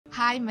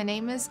Hi, my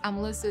name is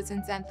Amalu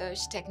Susan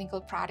Santosh, Technical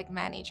Product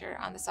Manager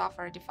on the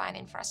Software-Defined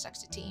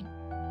Infrastructure team.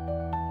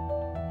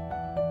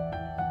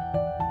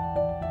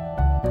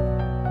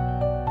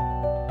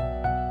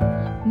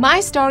 My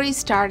story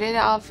started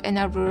off in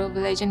a rural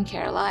village in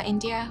Kerala,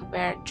 India,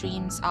 where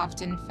dreams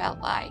often felt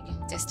like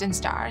distant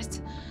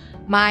stars.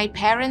 My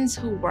parents,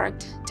 who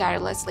worked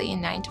tirelessly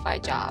in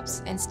 9-to-5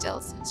 jobs,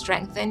 instilled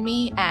strength in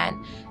me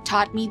and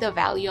taught me the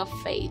value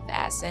of faith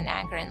as an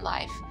anchor in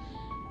life.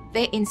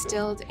 They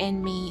instilled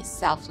in me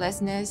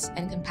selflessness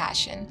and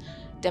compassion,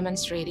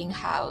 demonstrating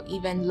how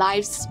even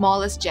life's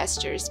smallest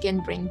gestures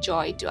can bring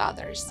joy to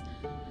others.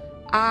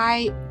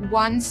 I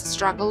once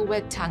struggled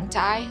with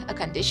tongue-tie, a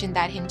condition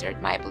that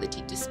hindered my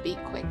ability to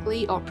speak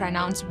quickly or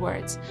pronounce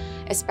words,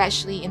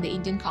 especially in the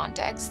Indian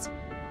context.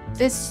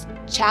 This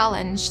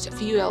challenge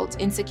fueled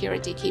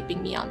insecurity,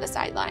 keeping me on the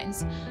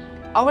sidelines.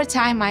 Over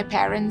time, my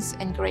parents'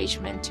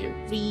 encouragement to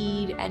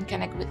read and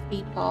connect with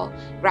people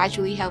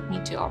gradually helped me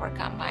to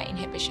overcome my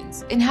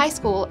inhibitions. In high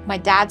school, my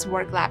dad's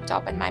work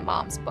laptop and my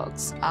mom's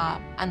books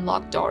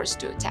unlocked doors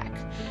to tech.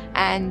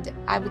 And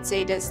I would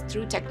say it is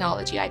through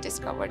technology I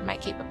discovered my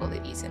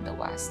capabilities in the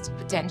West,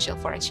 potential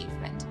for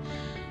achievement.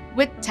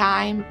 With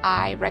time,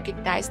 I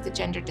recognized the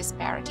gender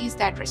disparities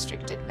that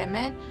restricted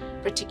women,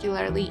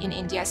 particularly in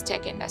India's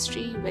tech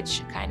industry,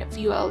 which kind of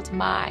fueled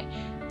my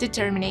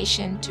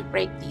determination to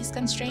break these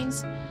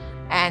constraints.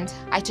 And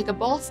I took a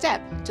bold step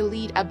to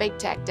lead a big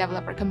tech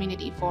developer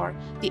community for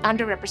the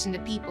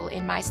underrepresented people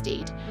in my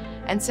state,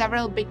 and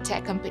several big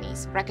tech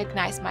companies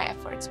recognized my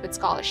efforts with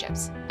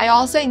scholarships. I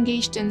also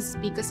engaged in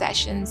speaker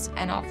sessions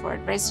and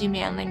offered resume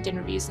and LinkedIn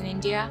reviews in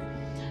India.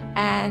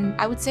 And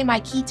I would say my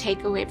key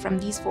takeaway from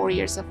these 4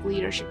 years of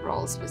leadership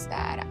roles was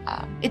that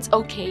it's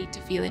okay to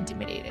feel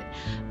intimidated,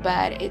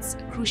 but it's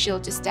crucial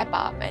to step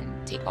up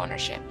and take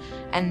ownership.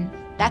 And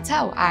that's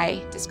how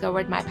I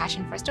discovered my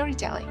passion for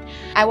storytelling.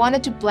 I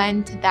wanted to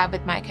blend that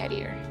with my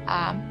career.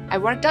 I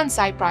worked on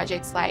side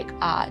projects like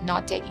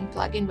note-taking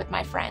plugin with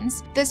my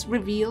friends. This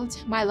revealed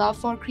my love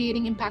for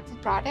creating impactful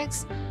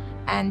products.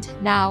 And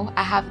now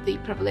I have the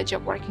privilege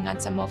of working on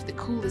some of the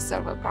coolest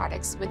server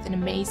products with an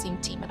amazing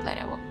team at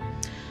Lenovo.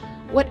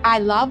 What I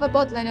love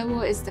about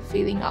Lenovo is the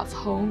feeling of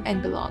home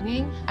and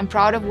belonging. I'm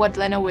proud of what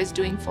Lenovo is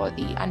doing for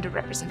the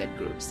underrepresented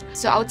groups.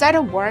 So outside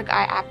of work,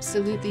 I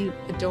absolutely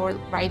adore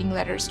writing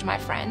letters to my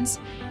friends.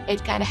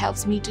 It kind of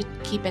helps me to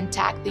keep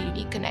intact the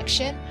unique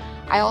connection.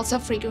 I also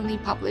frequently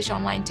publish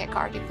online tech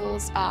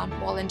articles,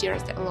 volunteer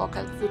at the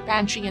local food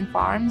pantry and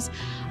farms.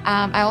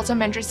 I also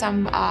mentor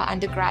some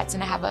undergrads,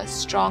 and I have a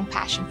strong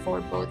passion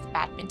for both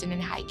badminton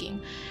and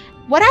hiking.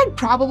 What I'd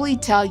probably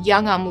tell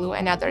young Amalu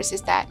and others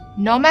is that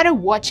no matter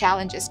what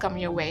challenges come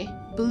your way,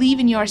 believe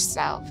in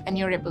yourself and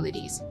your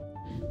abilities.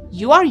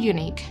 You are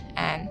unique,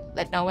 and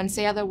let no one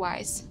say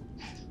otherwise.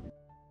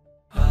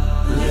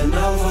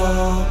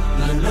 Lenovo.